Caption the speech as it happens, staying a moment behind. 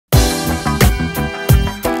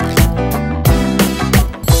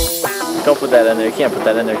put that in there. You can't put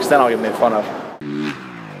that in there because then I'll get made fun of.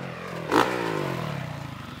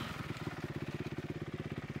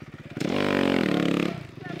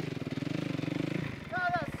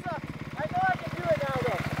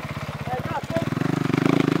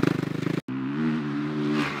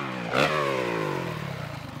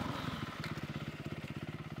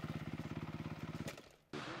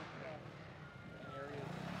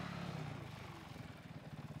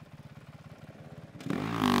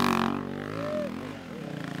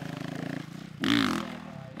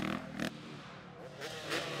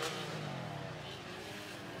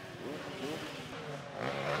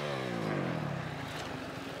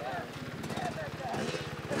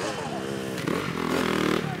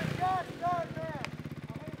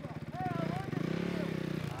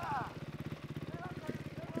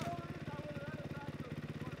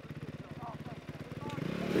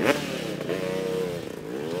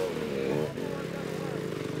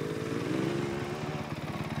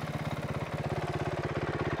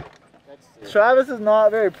 Travis is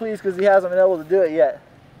not very pleased because he hasn't been able to do it yet.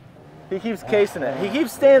 He keeps casing it. He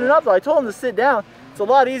keeps standing up though. I told him to sit down. It's a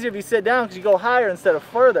lot easier if you sit down because you go higher instead of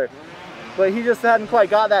further. But he just hadn't quite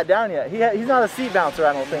got that down yet. He's not a seat bouncer,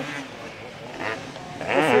 I don't think.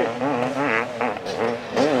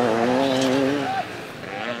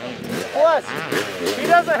 Plus, he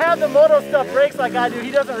doesn't have the moto stuff brakes like I do.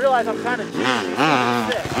 He doesn't realize I'm kind of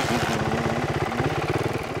sick.